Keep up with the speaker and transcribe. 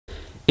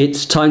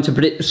It's time to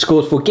predict the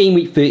scores for game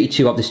week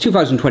 32 of this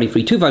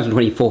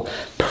 2023-2024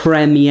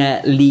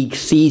 Premier League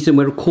season.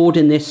 We're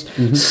recording this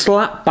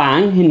slap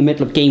bang in the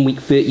middle of game week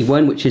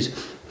 31, which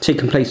is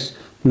taking place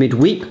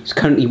midweek. It's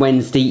currently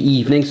Wednesday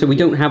evening, so we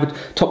don't have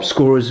top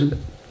scorers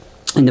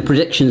in the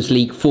predictions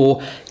league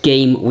for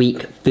game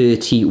week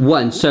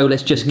 31. So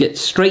let's just get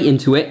straight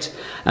into it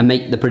and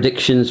make the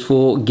predictions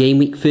for game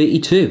week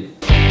 32.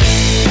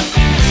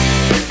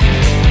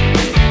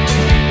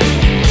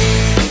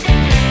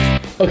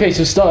 Okay,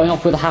 so starting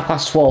off with a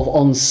 12:30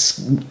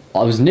 on,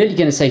 I was nearly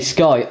going to say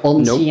Sky,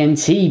 on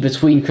TNT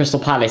between Crystal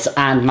Palace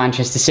and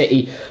Manchester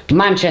City.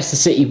 Manchester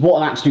City,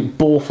 what an absolute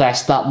ball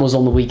fest that was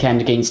on the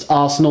weekend against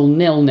Arsenal,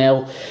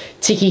 0-0.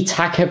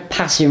 Tiki-taka,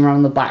 passing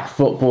around the back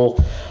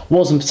football.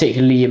 Wasn't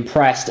particularly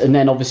impressed. And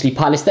then obviously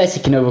Palace, they're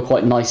ticking over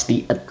quite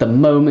nicely at the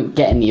moment,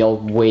 getting the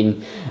odd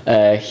win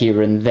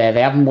here and there.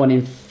 They haven't won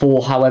in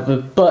 4,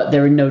 however, but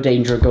they're in no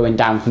danger of going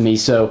down for me.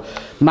 So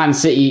Man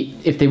City,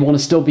 if they want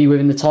to still be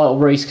within the title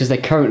race, because they're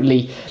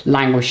currently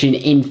languishing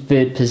in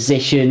 3rd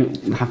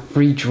position, have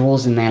 3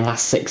 draws in their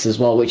last 6 as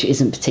well, which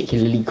isn't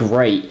particularly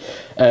great.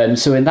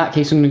 So in that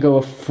case, I'm going to go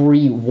a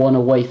 3-1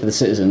 away for the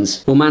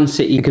Citizens. Well, Man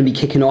City are going to be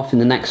kicking off in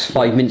the next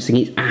 5 minutes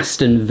against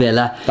Aston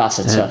Villa. That's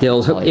a tough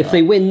tie. If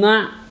they win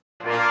that,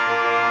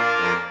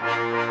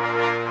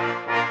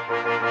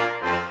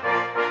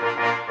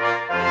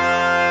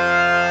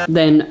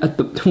 then,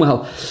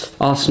 well,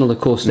 Arsenal, of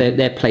course,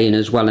 they're playing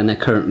as well, and they're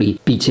currently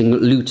beating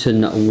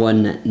Luton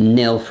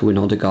 1-0 through an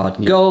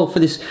Odegaard goal. For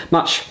this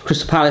match,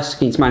 Crystal Palace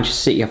against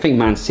Manchester City, I think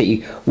Man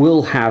City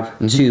will have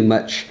too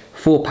much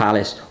for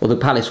Palace, although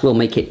Palace will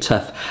make it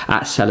tough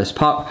at Selhurst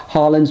Park.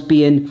 Haaland's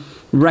being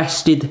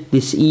rested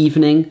this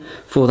evening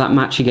for that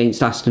match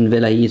against Aston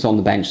Villa. He's on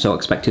the bench, so I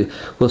expect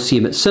we'll see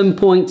him at some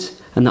point,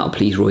 and that'll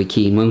please Roy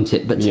Keane, won't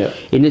it? But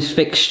in this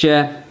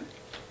fixture,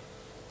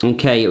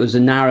 okay, it was a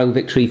narrow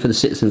victory for the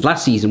Citizens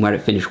last season where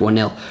it finished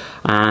 1-0,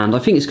 and I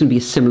think it's going to be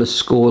a similar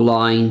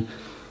scoreline.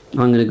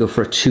 I'm going to go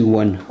for a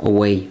 2-1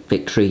 away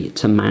victory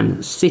to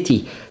Man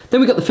City. Then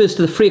we got the first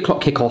of the 3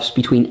 o'clock kickoffs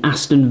between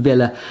Aston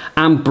Villa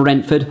and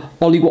Brentford.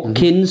 Ollie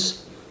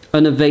Watkins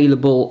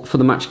unavailable for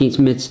the match against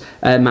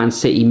Man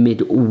City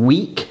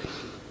midweek.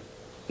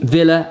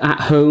 Villa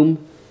at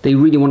home, they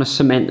really want to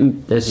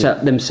cement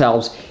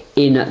themselves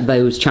in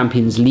those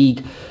Champions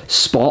League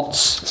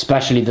spots,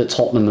 especially that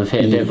Tottenham have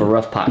hit a bit of a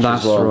rough patch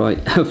as well.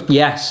 That's right.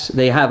 Yes,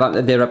 they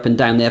have. They're up and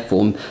down their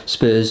form,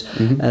 Spurs.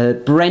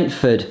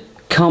 Brentford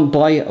can't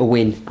buy a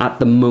win at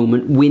the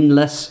moment,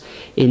 winless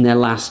in their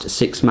last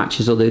 6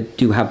 matches, although they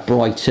do have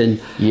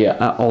Brighton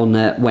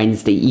on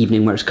Wednesday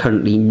evening, where it's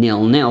currently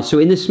 0-0. So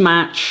in this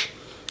match,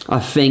 I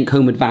think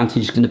home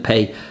advantage is going to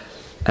pay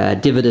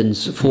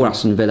dividends for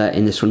Aston Villa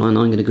in this one, and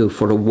I'm going to go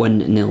for a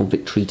 1-0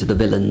 victory to the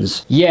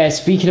Villains. Yeah,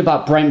 speaking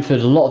about Brentford,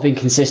 a lot of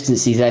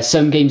inconsistencies there.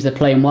 Some games they're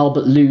playing well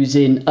but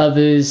losing,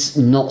 others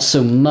not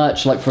so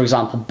much. Like, for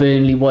example,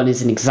 Burnley one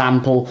is an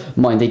example.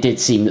 Mind, they did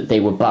seem that they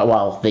were back.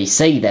 Well, they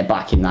say they're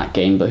back in that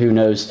game, but who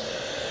knows.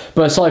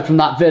 But aside from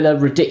that, Villa,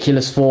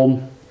 ridiculous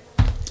form.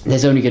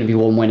 There's only going to be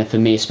one winner for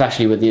me,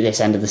 especially with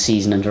this end of the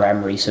season under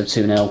Emery, so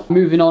 2-0.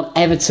 Moving on,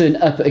 Everton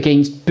up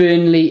against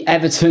Burnley.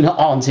 Everton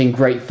aren't in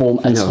great form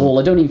at all.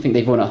 I don't even think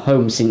they've won at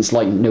home since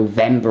like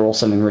November or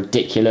something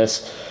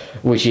ridiculous,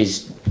 which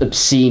is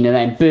obscene. And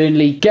then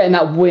Burnley getting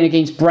that win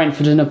against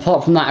Brentford, and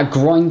apart from that, are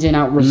grinding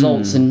out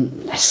results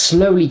and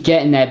slowly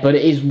getting there, but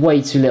it is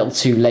way too little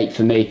too late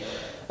for me.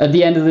 At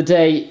the end of the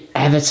day,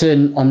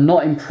 Everton, I'm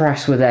not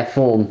impressed with their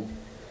form.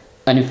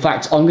 And in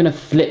fact, I'm going to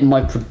flip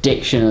my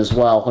prediction as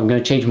well. I'm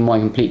going to change my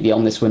mind completely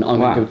on this one. I'm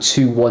going to go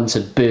 2-1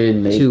 to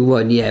Burnley.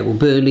 2-1, yeah. Well,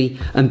 Burnley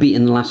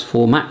unbeaten the last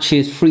 4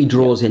 matches, 3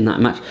 draws in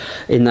that match,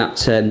 in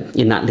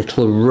that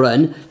little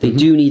run. They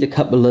do need a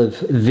couple of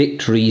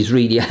victories,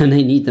 really, and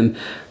they need them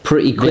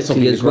pretty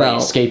quickly as well.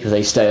 Escape if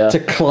they stay up, to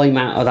climb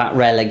out of that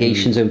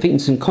relegation zone.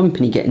 Vincent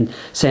Kompany getting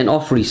sent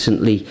off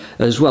recently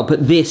as well.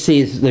 But this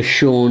is the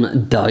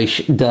Sean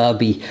Dyche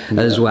derby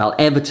as well.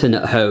 Everton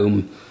at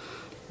home,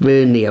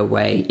 Burnley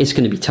away. It's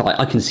going to be tight.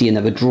 I can see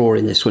another draw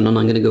in this one, and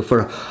I'm going to go for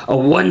a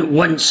 1-1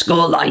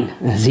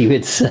 scoreline, as he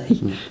would say.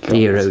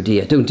 Dear, oh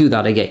dear, don't do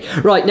that again.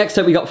 Right, next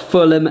up we got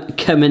Fulham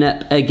coming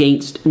up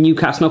against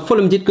Newcastle. Now,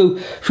 Fulham did go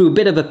through a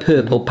bit of a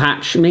purple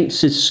patch.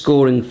 Makes his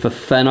scoring for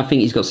fun. I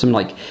think he's got some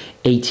like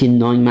 8 in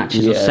 9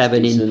 matches or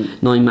 7 in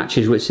 9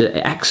 matches, which is an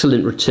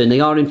excellent return. They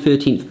are in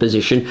 13th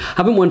position.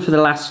 Haven't won for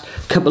the last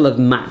couple of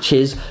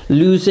matches,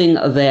 losing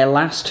their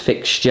last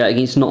fixture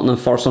against Nottingham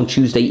Forest on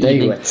Tuesday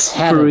evening,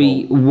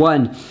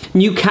 3-1.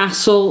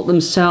 Newcastle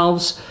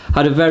themselves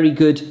had a very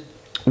good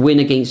win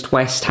against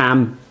West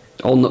Ham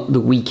on the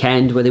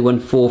weekend, where they won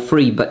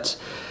 4-3, but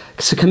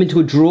succumbing to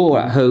a draw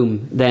at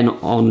home then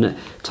on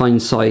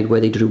Tyneside, where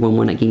they drew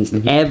 1-1 against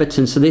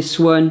Everton. So this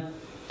one,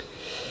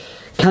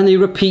 can they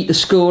repeat the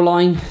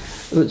scoreline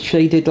which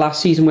they did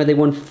last season, where they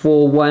won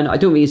 4-1? I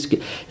don't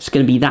think it's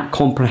going to be that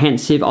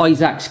comprehensive.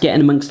 Isaac's getting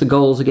amongst the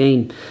goals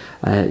again.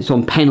 It's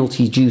on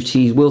penalty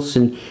duties.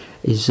 Wilson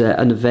is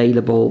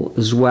unavailable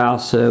as well.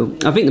 So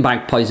I think the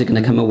Magpies are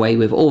going to come away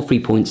with all 3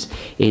 points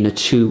in a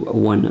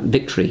 2-1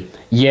 victory.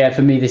 Yeah,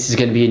 for me, this is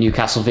going to be a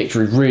Newcastle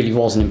victory. Really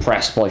wasn't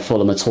impressed by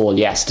Fulham at all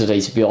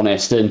yesterday, to be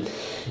honest. And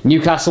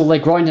Newcastle, they're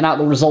grinding out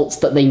the results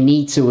that they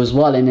need to as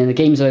well. And in the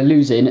games they're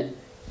losing,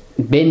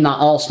 in that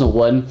Arsenal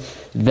one,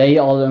 they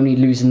are only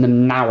losing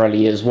them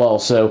narrowly as well.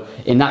 So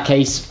in that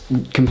case,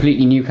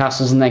 completely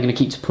Newcastle's, and they're going to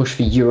keep to push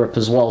for Europe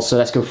as well. So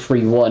let's go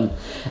 3-1.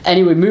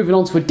 Anyway, moving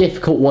on to a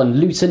difficult one.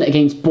 Luton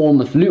against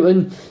Bournemouth.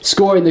 Luton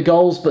scoring the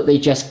goals, but they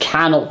just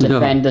cannot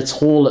defend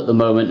at all at the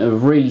moment.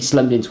 Have really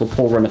slumped into a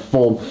poor run of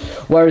form.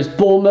 Whereas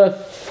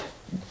Bournemouth,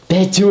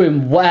 they're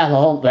doing well,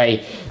 aren't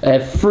they?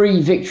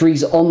 3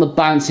 victories on the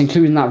bounce,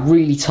 including that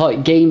really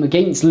tight game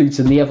against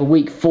Luton the other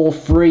week,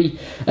 4-3.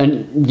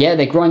 And yeah,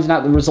 they're grinding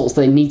out the results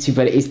they need to,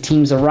 but it is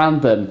teams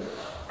around them.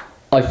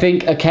 I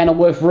think at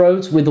Kenilworth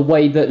Road, with the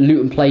way that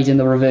Luton played in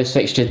the reverse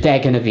fixture,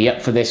 they're going to be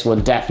up for this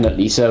one,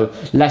 definitely. So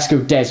let's go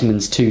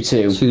Desmond's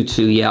 2-2.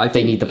 2-2, yeah.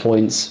 They need the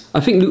points.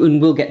 I think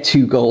Luton will get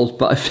 2 goals,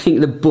 but I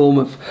think the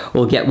Bournemouth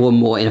will get 1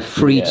 more in a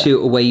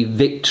 3-2 away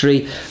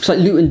victory. Looks like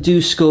Luton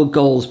do score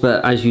goals,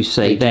 but as you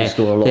say, their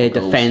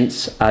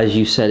defence, as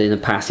you said in the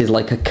past, is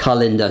like a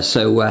calendar.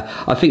 So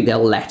I think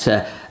they'll let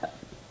a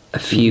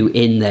few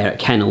in there at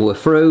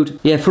Kenilworth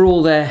Road. Yeah, for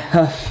all their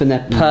huff and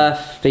their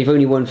puff, they've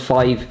only won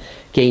 5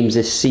 games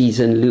this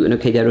season. Luton,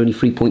 okay, they're only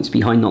 3 points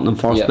behind Nottingham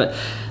Forest, but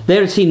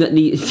they're a team that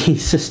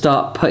needs to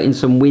start putting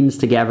some wins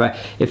together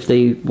if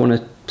they want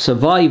to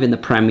survive in the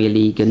Premier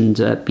League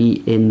and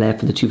be in there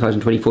for the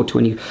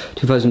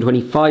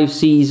 2024-2025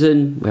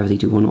 season. Whether they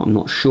do or not, I'm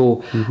not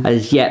sure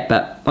as yet,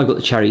 but I got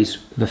the Cherries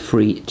with a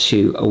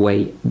 3-2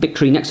 away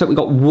victory. Next up, we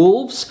got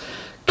Wolves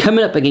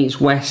coming up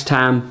against West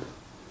Ham.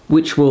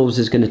 Which Wolves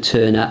is going to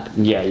turn up?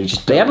 Yeah,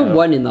 they haven't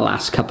won in the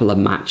last couple of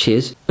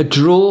matches. A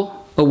draw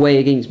away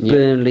against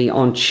Burnley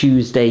on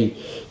Tuesday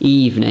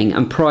evening,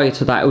 and prior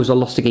to that it was a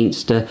loss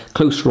against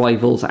close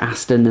rivals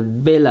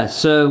Aston Villa.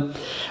 So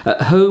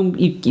at home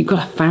you've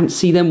got to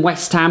fancy them.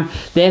 West Ham,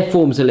 their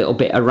form's a little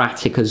bit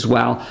erratic as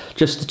well,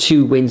 just the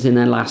 2 wins in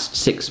their last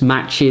 6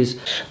 matches.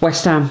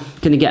 West Ham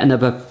going to get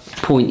another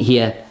point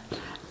here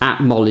at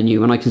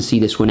Molineux, and I can see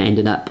this one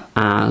ending up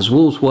as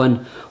Wolves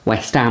 1,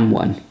 West Ham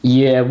 1.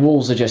 Yeah,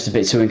 Wolves are just a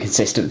bit too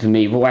inconsistent for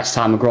me. West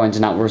Ham are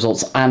grinding out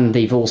results, and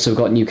they've also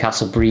got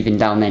Newcastle breathing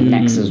down their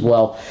necks as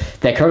well.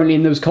 They're currently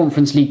in those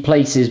Conference League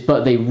places,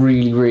 but they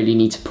really, really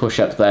need to push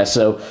up there.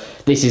 So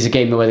this is a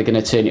game where they're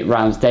going to turn it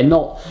round. They're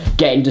not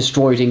getting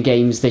destroyed in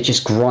games, they're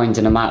just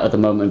grinding them out at the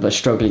moment, but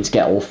struggling to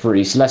get all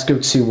 3. So let's go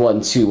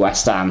 2-1 to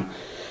West Ham.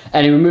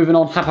 Anyway, moving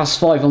on,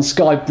 5:30 on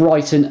Sky,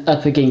 Brighton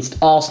up against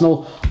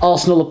Arsenal.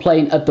 Arsenal are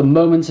playing at the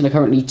moment and are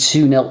currently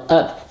 2-0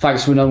 up,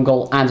 thanks to an own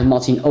goal and a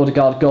Martin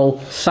Odegaard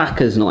goal.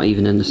 Saka's not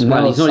even in the squad.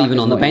 Well, he's not even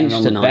on the bench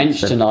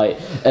tonight.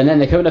 And then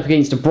they're coming up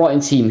against a Brighton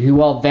team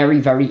who are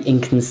very, very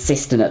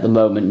inconsistent at the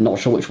moment. Not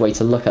sure which way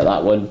to look at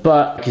that one,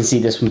 but I can see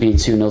this one being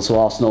 2-0 to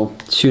Arsenal.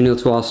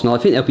 2-0 to Arsenal. I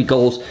think there'll be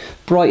goals.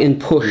 Brighton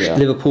pushed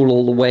Liverpool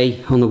all the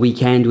way on the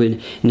weekend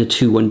in a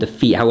 2-1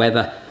 defeat.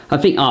 However, I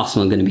think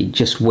Arsenal are going to be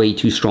just way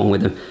too strong with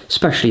them,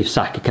 especially if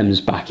Saka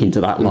comes back into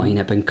that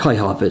lineup, and Kai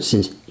Havertz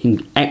is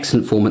in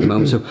excellent form at the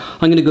moment. So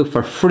I'm going to go for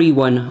a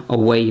 3-1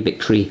 away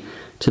victory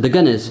to the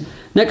Gunners.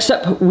 Next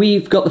up,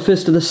 we've got the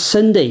first of the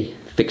Sunday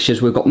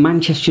fixtures. We've got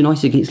Manchester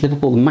United against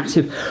Liverpool, a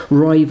massive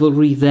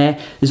rivalry there.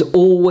 There's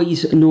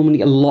always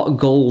normally a lot of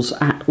goals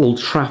at Old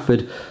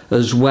Trafford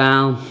as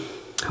well.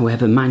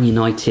 However, Man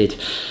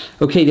United,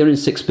 okay, they're in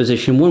 6th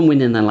position, 1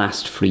 win in their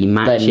last 3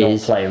 matches. They're not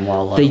playing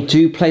well, though. They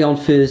do play on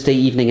Thursday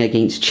evening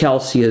against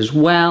Chelsea as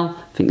well.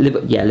 I think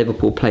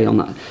Liverpool play on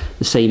that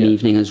the same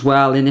evening as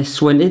well in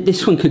this one.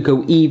 This one could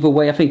go either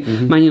way. I think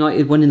Man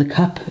United won in the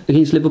Cup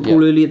against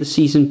Liverpool earlier this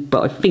season,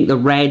 but I think the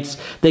Reds,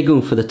 they're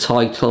going for the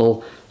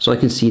title, so I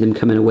can see them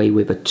coming away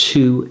with a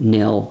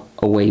 2-0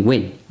 away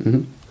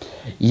win.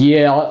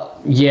 Yeah,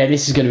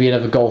 this is going to be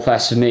another goal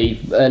fest for me.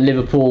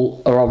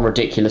 Liverpool are on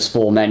ridiculous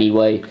form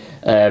anyway.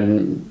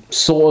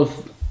 Sort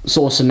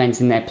of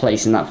cementing their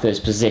place in that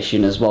first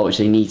position as well, which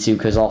they need to,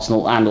 because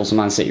Arsenal and also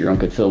Man City are on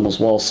good film as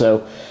well.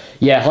 So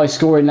yeah, high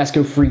scoring. Let's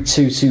go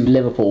 3-2 to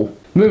Liverpool.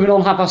 Moving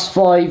on,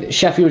 5:30,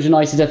 Sheffield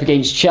United up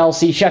against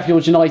Chelsea.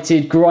 Sheffield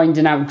United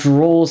grinding out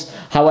draws.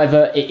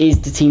 However, it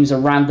is the teams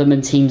around them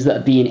and teams that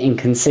are being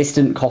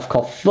inconsistent. Cough,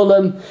 cough,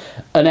 Fulham.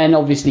 And then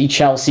obviously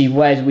Chelsea.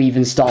 Where do we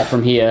even start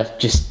from here?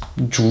 Just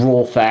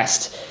draw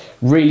fest.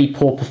 Really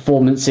poor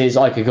performances.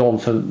 I could go on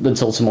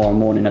until tomorrow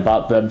morning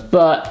about them.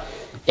 But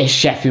it's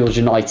Sheffield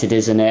United,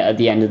 isn't it? At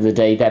the end of the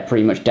day, they're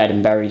pretty much dead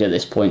and buried at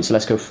this point. So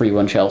let's go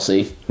 3-1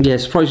 Chelsea. Yeah,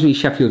 surprisingly,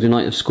 Sheffield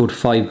United have scored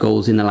 5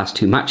 goals in the last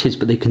 2 matches,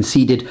 but they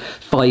conceded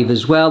 5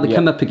 as well. They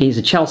come up against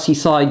the Chelsea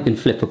side. You can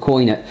flip a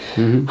coin at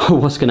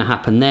what's going to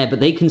happen there. But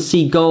they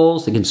concede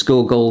goals. They can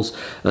score goals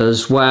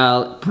as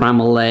well.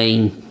 Bramall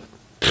Lane.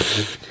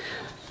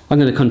 I'm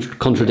going to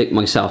contradict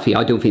myself here.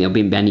 I don't think there'll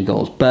be many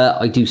goals, but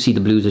I do see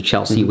the Blues of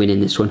Chelsea winning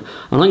this one.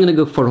 And I'm going to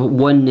go for a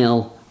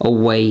 1-0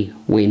 away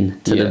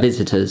win to the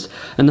visitors.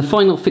 And the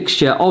final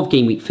fixture of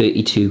game week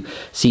 32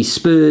 sees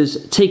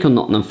Spurs take on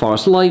Nottingham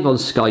Forest live on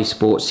Sky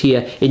Sports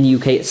here in the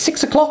UK at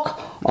 6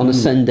 o'clock on a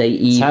Sunday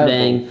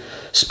evening.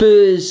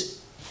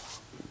 Spurs,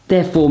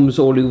 their form's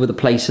all over the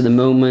place at the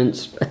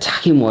moment.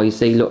 Attacking wise,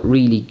 they look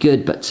really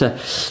good, but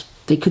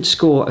they could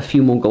score a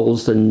few more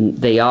goals than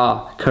they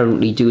are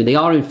currently doing. They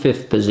are in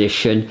 5th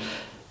position.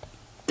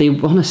 They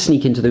want to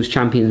sneak into those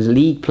Champions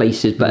League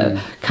places,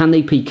 but can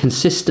they be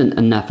consistent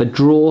enough? A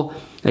draw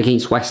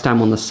against West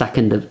Ham on the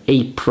 2nd of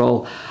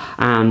April,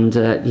 and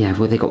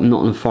well, they got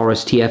Nottingham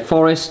Forest here.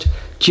 Forest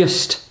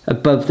just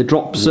above the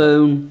drop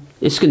zone.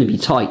 It's going to be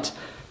tight.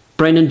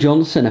 Brennan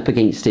Johnson up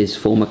against his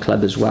former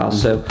club as well.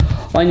 So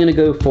I'm going to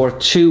go for a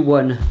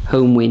 2-1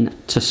 home win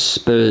to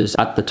Spurs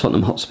at the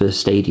Tottenham Hotspur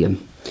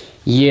Stadium.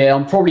 Yeah,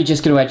 I'm probably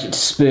just going to edge it to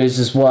Spurs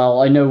as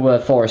well. I know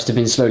Forest have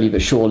been slowly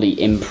but surely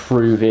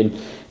improving.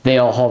 They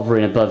are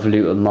hovering above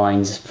Luton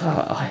Mines.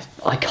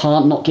 I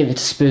can't not give it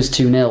to Spurs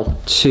 2-0.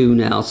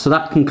 2-0. So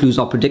that concludes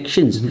our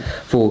predictions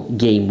for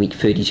game week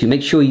 32.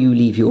 Make sure you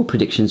leave your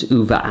predictions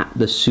over at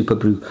the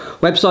Superbru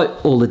website.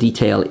 All the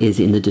detail is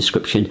in the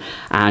description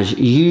as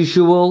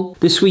usual.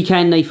 This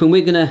weekend, Nathan,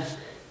 we're going to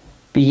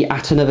be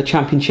at another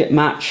championship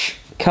match.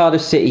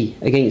 Cardiff City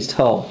against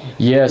Hull.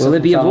 Yeah, will there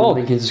be a vlog?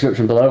 Link in the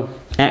description below.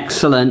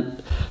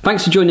 Excellent.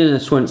 Thanks for joining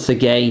us once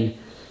again.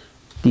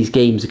 These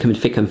games are coming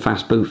thick and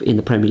fast, both in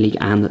the Premier League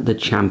and the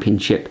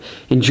Championship.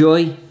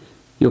 Enjoy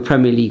your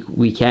Premier League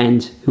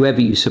weekend,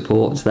 whoever you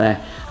support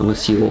there, and we'll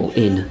see you all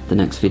in the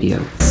next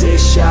video.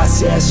 6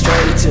 shots, yeah,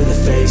 straight to the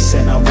face,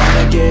 and I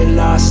wanna get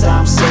lost,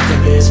 I'm sick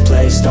of this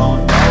place.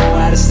 Don't know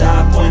how to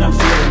stop when I'm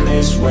feeling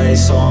this way,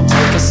 so I'm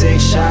taking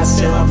 6 shots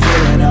till I'm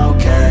feeling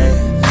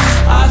okay.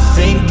 I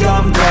think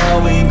I'm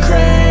going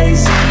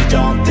crazy,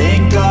 don't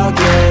think I'll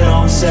get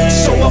home safe,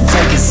 so I'm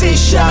taking 6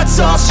 shots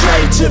all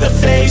straight to the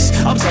face.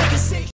 I'm taking